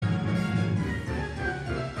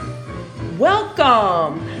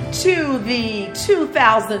welcome to the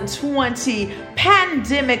 2020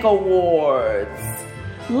 Pandemic Awards,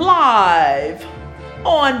 live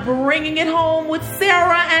on Bringing It Home with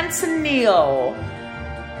Sarah and Tennille,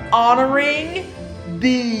 honoring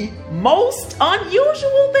the most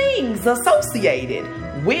unusual things associated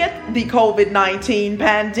with the COVID-19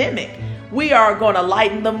 pandemic. We are going to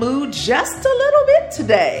lighten the mood just a little bit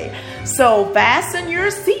today. So fasten your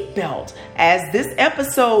seatbelt as this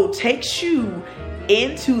episode takes you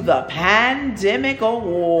into the Pandemic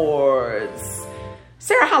Awards.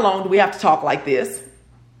 Sarah, how long do we have to talk like this?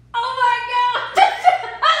 Oh my God!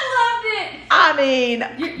 I loved it! I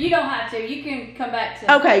mean... You don't have to. You can come back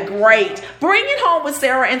to... Okay, great. Bring it home with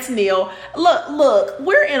Sarah and Tennille. Look,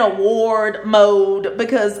 we're in award mode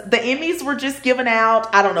because the Emmys were just given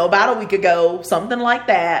out, I don't know, about a week ago, something like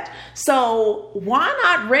that. So why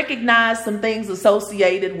not recognize some things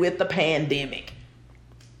associated with the pandemic?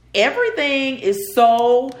 Everything is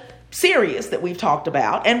so serious that we've talked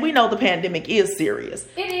about, and we know the pandemic is serious.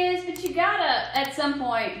 It is, but you gotta, at some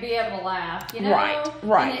point, be able to laugh, you know?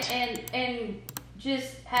 Right. And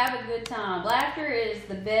just have a good time. Laughter is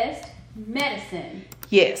the best medicine.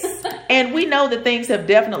 Yes. And we know that things have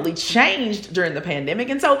definitely changed during the pandemic.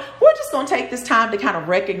 And so we're just going to take this time to kind of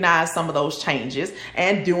recognize some of those changes,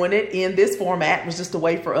 and doing it in this format was just a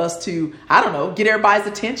way for us to, I don't know, get everybody's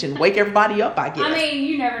attention, wake everybody up, I guess. I mean,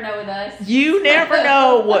 you never know with us. You never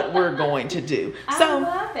know what we're going to do. I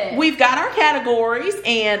love it. We've got our categories,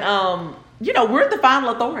 and, we're the final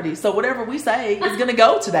authority. So whatever we say is going to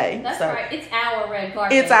go today. That's right. It's our red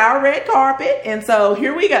carpet. It's our red carpet. And so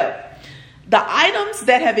here we go. The items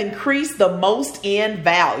that have increased the most in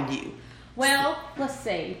value. Well, let's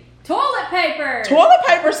see. Toilet paper. Toilet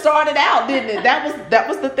paper started out, didn't it? That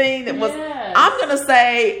was the thing that was. Yes. I'm gonna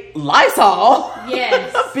say Lysol.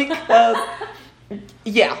 Yes. Because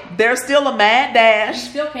there's still a mad dash. You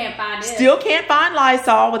still can't find it. Still can't find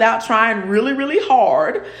Lysol without trying really, really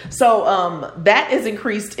hard. So that is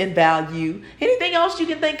increased in value. Anything else you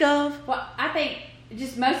can think of? Well, I think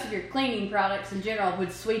just most of your cleaning products in general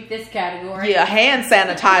would sweep this category. Yeah, hand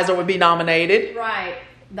sanitizer would be nominated. Right.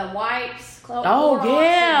 The wipes.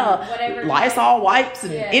 Whatever. Lysol wipes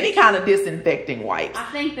and any kind of disinfecting wipes. I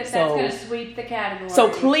think that's going to sweep the category. So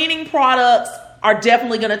cleaning products are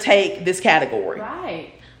definitely going to take this category.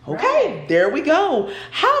 Right. Okay, There we go.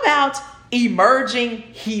 How about emerging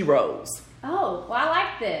heroes? Oh, well, I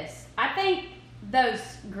like this. I think those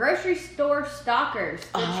grocery store stockers,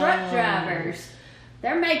 the truck drivers,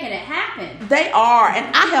 they're making it happen. They are.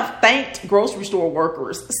 And I have thanked grocery store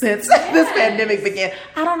workers since this pandemic began.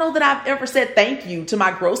 I don't know that I've ever said thank you to my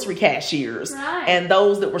grocery cashiers and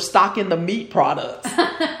those that were stocking the meat products.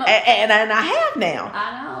 and I have now.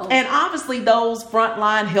 I know. And obviously those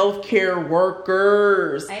frontline healthcare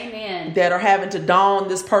workers. Amen. That are having to don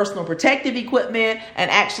this personal protective equipment and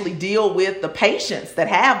actually deal with the patients that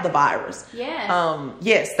have the virus. Yes.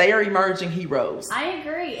 Yes, they are emerging heroes. I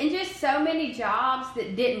agree. And just so many jobs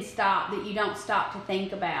that didn't stop, that you don't stop to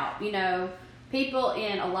think about. You know, people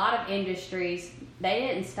in a lot of industries, they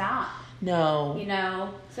didn't stop. No. You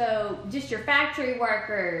know, so just your factory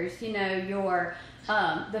workers, your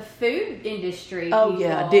the food industry.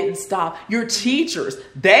 Didn't stop. Your teachers,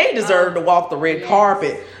 they deserve to walk the red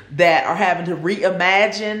carpet, that are having to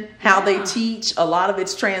reimagine how they teach. A lot of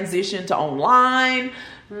it's transition to online.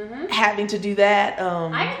 Mm-hmm. Having to do that.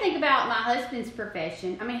 I can think about my husband's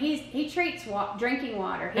profession. I mean, he treats drinking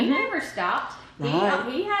water. He never stopped. He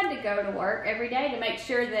had to go to work every day to make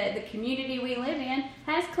sure that the community we live in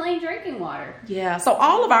has clean drinking water. Yeah. So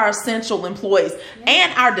all of our essential employees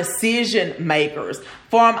and our decision makers,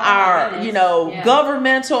 from our,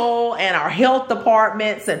 governmental and our health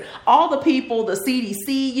departments and all the people, the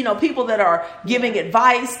CDC, people that are giving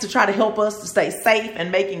advice to try to help us to stay safe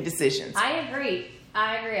and making decisions. I agree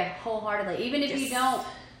wholeheartedly. Even if you don't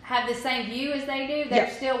have the same view as they do, they're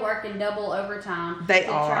still working double overtime. They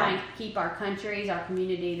to are try and keep our countries, our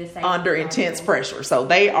community the same. Under intense pressure. So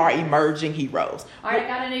they are emerging heroes. All right, I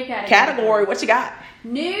got a new category. What you got?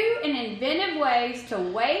 New and inventive ways to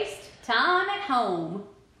waste time at home.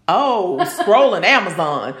 Oh, scrolling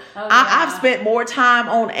Amazon. Oh, yeah. I've spent more time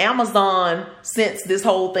on Amazon since this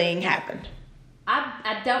whole thing happened.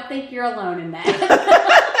 I don't think you're alone in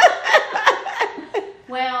that.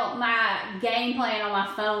 Well, my game plan on my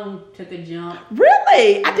phone took a jump.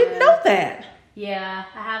 Really? I didn't know that. Yeah,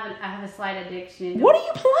 I have a slight addiction. What are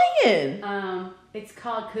you playing? It's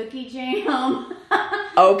called Cookie Jam.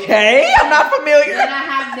 Okay, I'm not familiar. Then I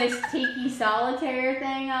have this Tiki Solitaire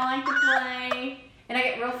thing I like to play. And I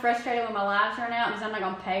get real frustrated when my lives run out because I'm not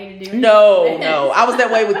going to pay to do it. No. I was that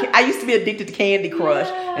way I used to be addicted to Candy Crush,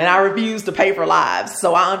 and I refused to pay for lives.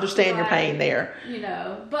 So I understand your pain there.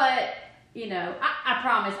 But, I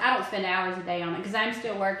promise I don't spend hours a day on it because I'm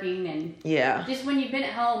still working. And just when you've been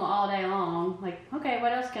at home all day long, like, okay,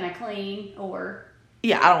 what else can I clean? Or...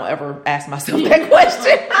 Yeah, I don't ever ask myself that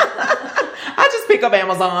question. I just pick up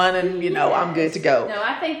Amazon and, I'm good to go. No,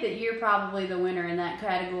 I think that you're probably the winner in that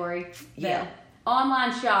category. Yeah.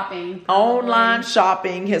 Online shopping. Online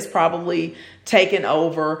shopping has probably taken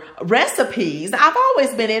over. Recipes. I've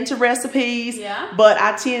always been into recipes, but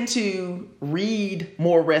I tend to read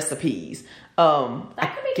more recipes. That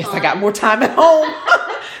could be fun. I got more time at home.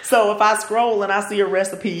 So if I scroll and I see a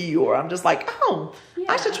recipe, or I'm just like,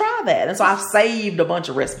 I should try that. And so I've saved a bunch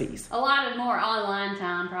of recipes. A lot of more online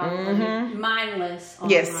time, probably. Mindless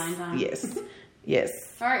online time. Yes.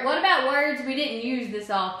 All right. What about words we didn't use this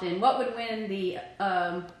often? What would win the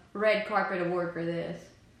red carpet award for this?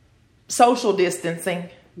 Social distancing.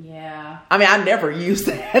 Yeah. I mean, I never use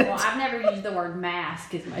that. Well, I've never used the word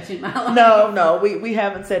mask as much in my life. No, we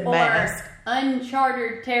haven't said mask.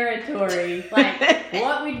 Uncharted territory. Like,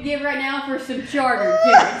 what we'd give right now for some chartered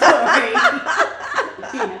territory.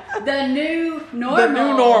 The new normal. The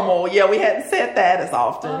new normal. Yeah, we hadn't said that as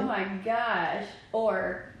often. Oh my gosh.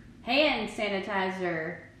 Or hand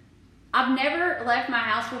sanitizer. I've never left my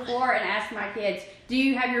house before and asked my kids, do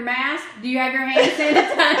you have your mask? Do you have your hand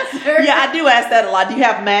sanitizer? Yeah, I do ask that a lot. Do you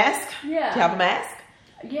have a mask? Yeah. Do you have a mask?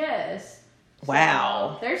 Yes.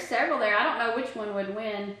 Wow. So, there's several there. I don't know which one would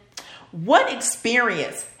win. What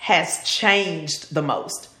experience has changed the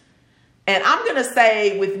most? And I'm going to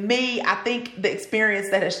say with me, I think the experience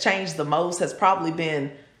that has changed the most has probably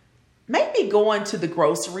been maybe going to the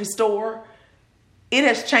grocery store. It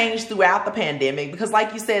has changed throughout the pandemic because,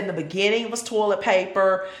 like you said, in the beginning it was toilet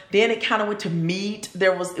paper. Then it kind of went to meat.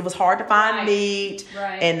 It was hard to find meat,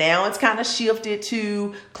 and now it's kind of shifted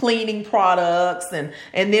to cleaning products, and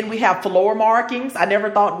then we have floor markings. I never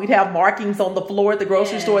thought we'd have markings on the floor at the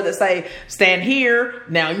grocery store that say "Stand here."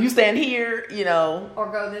 Now you stand here, or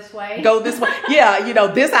go this way. Go this way. Yeah,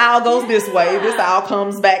 this aisle goes this way. This aisle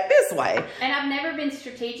comes back this way. And I've never been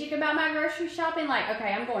strategic about my grocery shopping. Like,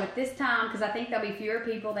 okay, I'm going at this time because I think there'll be fewer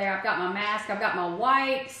people there. I've got my mask. I've got my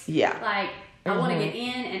wipes. Yeah. Like, I want to get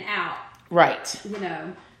in and out. Right.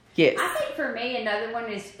 Yes. I think for me, another one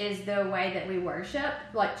is the way that we worship,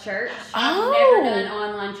 like church. I've never done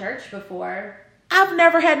online church before. I've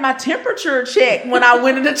never had my temperature checked when I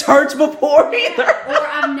went into church before either. Or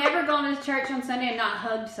I've never gone to church on Sunday and not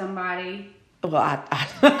hugged somebody. Well, I know.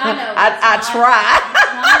 I try.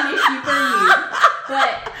 It's not an issue for you.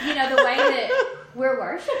 But, the way that we're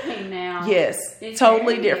worshiping now. Yes,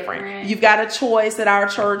 totally different. You've got a choice at our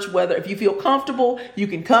church, whether if you feel comfortable, you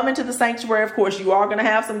can come into the sanctuary. Of course, you are going to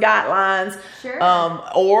have some guidelines. Sure.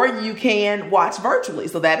 Or you can watch virtually.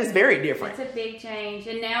 So that is very different. It's a big change.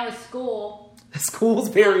 And now with school. School's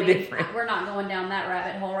very different. We're not going down that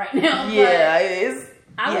rabbit hole right now. Yeah, it is.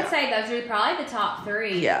 I would say those are probably the top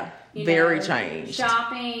three. Yeah, very changed.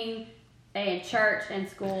 Shopping and church and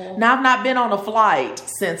school. Now, I've not been on a flight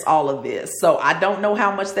since all of this, so I don't know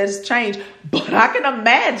how much that has changed, but I can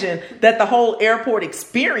imagine that the whole airport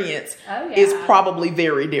experience is probably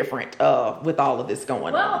very different with all of this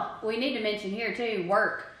going on. Well, we need to mention here, too,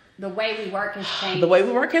 work. The way we work has changed. The way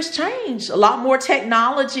we work has changed. A lot more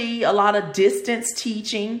technology, a lot of distance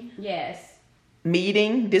teaching. Yes.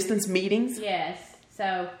 Distance meetings. Yes.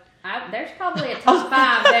 So there's probably a top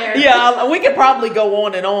 5 there. Yeah, we could probably go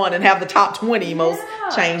on and have the top 20 most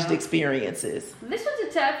changed experiences. This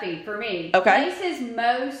one's a toughie for me. Okay. Places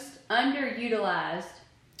most underutilized.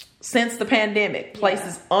 Since the pandemic.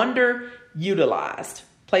 Places underutilized.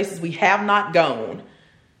 Places we have not gone.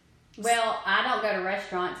 Well, I don't go to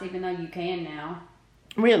restaurants even though you can now.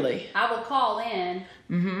 Really? I will call in.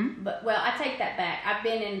 Mm-hmm. But, I take that back. I've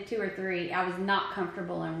been in 2 or 3. I was not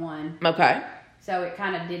comfortable in one. Okay. So it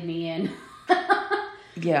kind of did me in.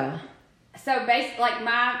 Yeah. So basically, like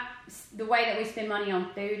the way that we spend money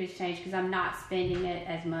on food has changed because I'm not spending it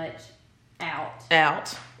as much out.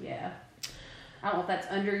 Yeah. I don't know if that's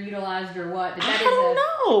underutilized or what. But I don't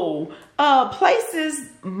know. Places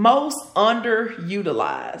most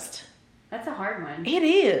underutilized. That's a hard one. It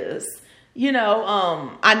is.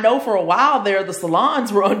 I know for a while there, the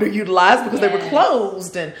salons were underutilized because they were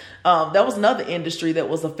closed. And that was another industry that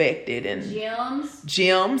was affected. And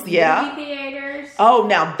gyms, yeah. Movie theaters. Oh,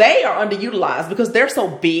 now they are underutilized because they're so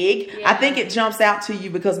big. Yeah. I think it jumps out to you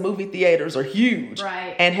because movie theaters are huge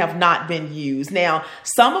and have not been used. Now,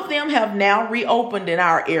 some of them have now reopened in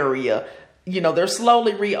our area. they're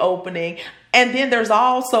slowly reopening. And then there's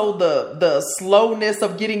also the slowness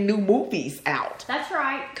of getting new movies out. That's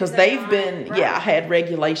right. Because they've been, had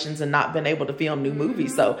regulations and not been able to film new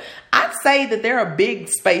movies. So I'd say that there are big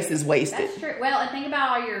spaces wasted. That's true. Well, and think about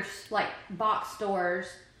all your like box stores,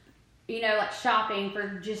 like shopping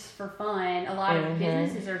for fun. A lot of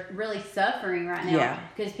businesses are really suffering right now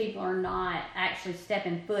because people are not actually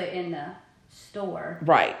stepping foot in the store.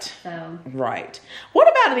 Right. So. Right.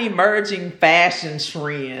 What about an emerging fashion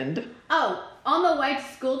trend? Oh, on the way to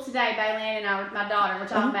school today, Bailyn and my daughter were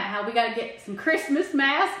talking about how we got to get some Christmas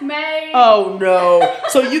masks made. Oh, no.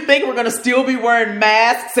 So you think we're going to still be wearing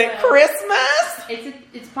masks at Christmas?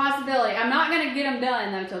 It's a possibility. I'm not going to get them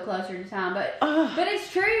done, though, till closer to time. But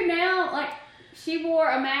it's true now. Like, she wore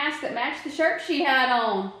a mask that matched the shirt she had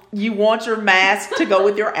on. You want your mask to go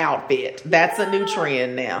with your outfit. That's a new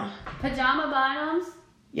trend now. Pajama bottoms.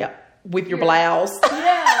 Yep. With your blouse.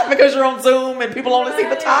 Yeah. Because you're on Zoom and people only see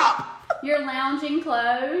the top. Your lounging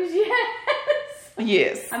clothes. Yes.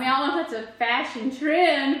 Yes. I mean, I don't know if that's a fashion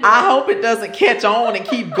trend. I hope it doesn't catch on and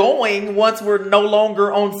keep going once we're no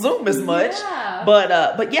longer on Zoom as much. Yeah.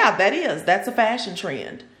 But yeah, that's a fashion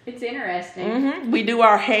trend. It's interesting. We do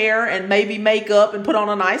our hair and maybe makeup and put on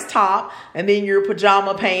a nice top, and then your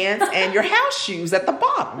pajama pants and your house shoes at the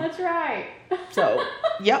bottom. That's right. So,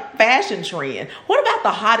 yep, fashion trend. What about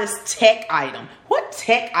the hottest tech item? What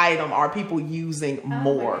tech item are people using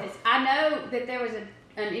more? I know that there was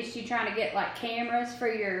an issue trying to get like cameras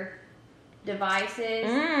for your devices,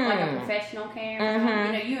 like a professional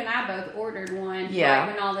camera. You and I both ordered one right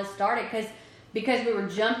when all this started because we were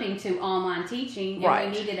jumping to online teaching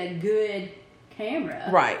and we needed a good camera.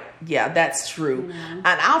 Right. Yeah, that's true. And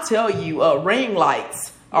I'll tell you, ring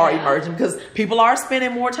lights are emerging because people are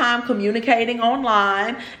spending more time communicating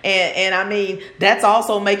online, and I mean that's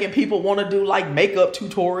also making people want to do like makeup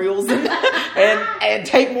tutorials and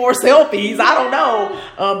take more selfies. I don't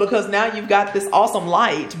know because now you've got this awesome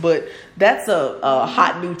light, but that's a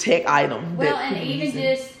hot new tech item. Well, and even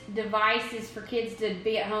just devices for kids to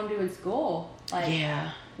be at home doing school,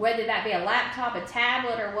 whether that be a laptop, a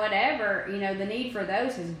tablet, or whatever. The need for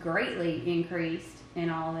those has greatly increased in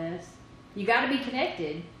all this. You got to be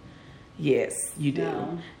connected. Yes, you do.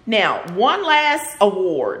 No. Now, one last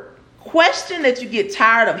award. Question that you get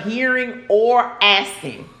tired of hearing or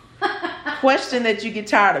asking. Question that you get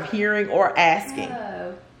tired of hearing or asking.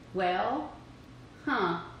 Oh, well,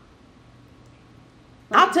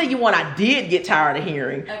 I'll tell you one I did get tired of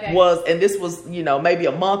hearing was, and this was, maybe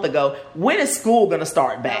a month ago, when is school going to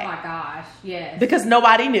start back? Oh my gosh, yes. Because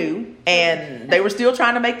nobody knew, and they were still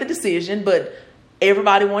trying to make the decision, but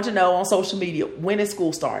everybody wanted to know on social media, when is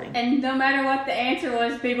school starting? And no matter what the answer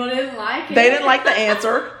was, people didn't like it. They didn't like the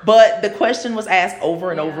answer, but the question was asked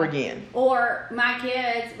over and over again. Or my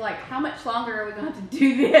kids, like, how much longer are we going to have to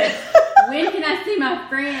do this? When can I see my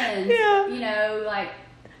friends? Yeah.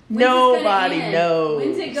 Nobody knows.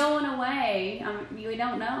 When's it going away? We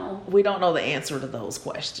don't know. We don't know the answer to those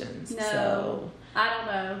questions. No. So. I don't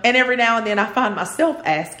know. And every now and then I find myself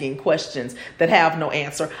asking questions that have no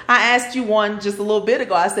answer. I asked you one just a little bit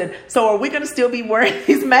ago. I said, so are we going to still be wearing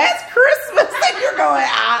these masks Christmas? And you're going,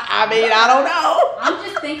 I mean, I don't know. I'm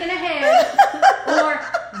just thinking ahead.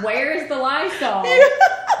 Or where is the Lysol?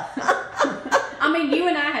 I mean, you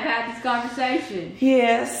and I have had this conversation.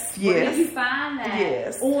 Yes. Where did you find that?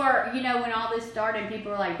 Yes. Or, when all this started,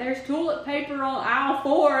 people were like, there's toilet paper on aisle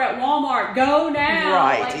 4 at Walmart. Go now.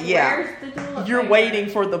 Right, Where's the toilet You're paper? waiting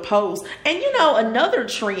for the post. And, another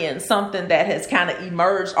trend, something that has kind of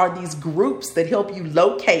emerged are these groups that help you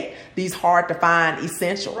locate these hard-to-find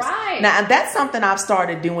essentials. Right. Now, and that's something I've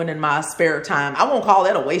started doing in my spare time. I won't call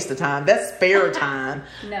that a waste of time. That's spare time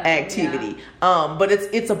activity. Yeah. But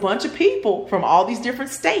it's a bunch of people from all these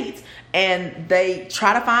different states, and they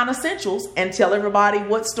try to find essentials and tell everybody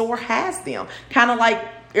what store has them. Kind of like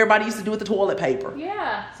everybody used to do with the toilet paper.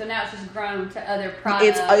 Yeah. So now it's just grown to other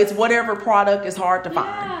products. It's whatever product is hard to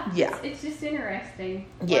find. Yeah. It's just interesting.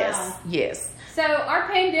 Yes. Wow. Yes. So our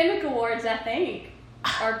pandemic awards, I think,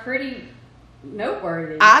 are pretty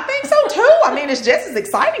noteworthy. I think so too. I mean, it's just as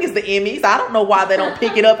exciting as the Emmys. I don't know why they don't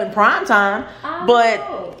pick it up in prime time. But,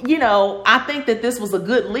 I think that this was a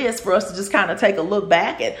good list for us to just kind of take a look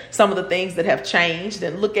back at some of the things that have changed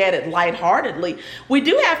and look at it lightheartedly. We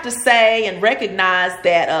do have to say and recognize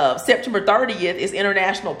that September 30th is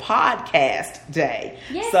International Podcast Day.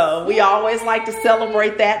 Yes. So we always like to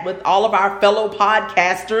celebrate that with all of our fellow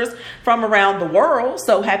podcasters from around the world.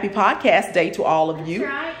 So happy Podcast Day to all of you.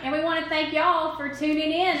 That's right. And we want to thank y'all for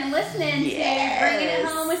tuning in and listening to Bringing It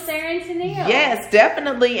Home with with Sarah and Tennille. Yes,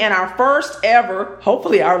 definitely. And our first ever,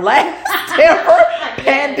 hopefully our last ever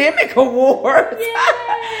Pandemic Awards.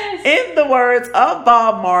 Yes. In the words of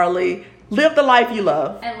Bob Marley, live the life you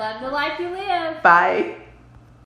love. And love the life you live. Bye.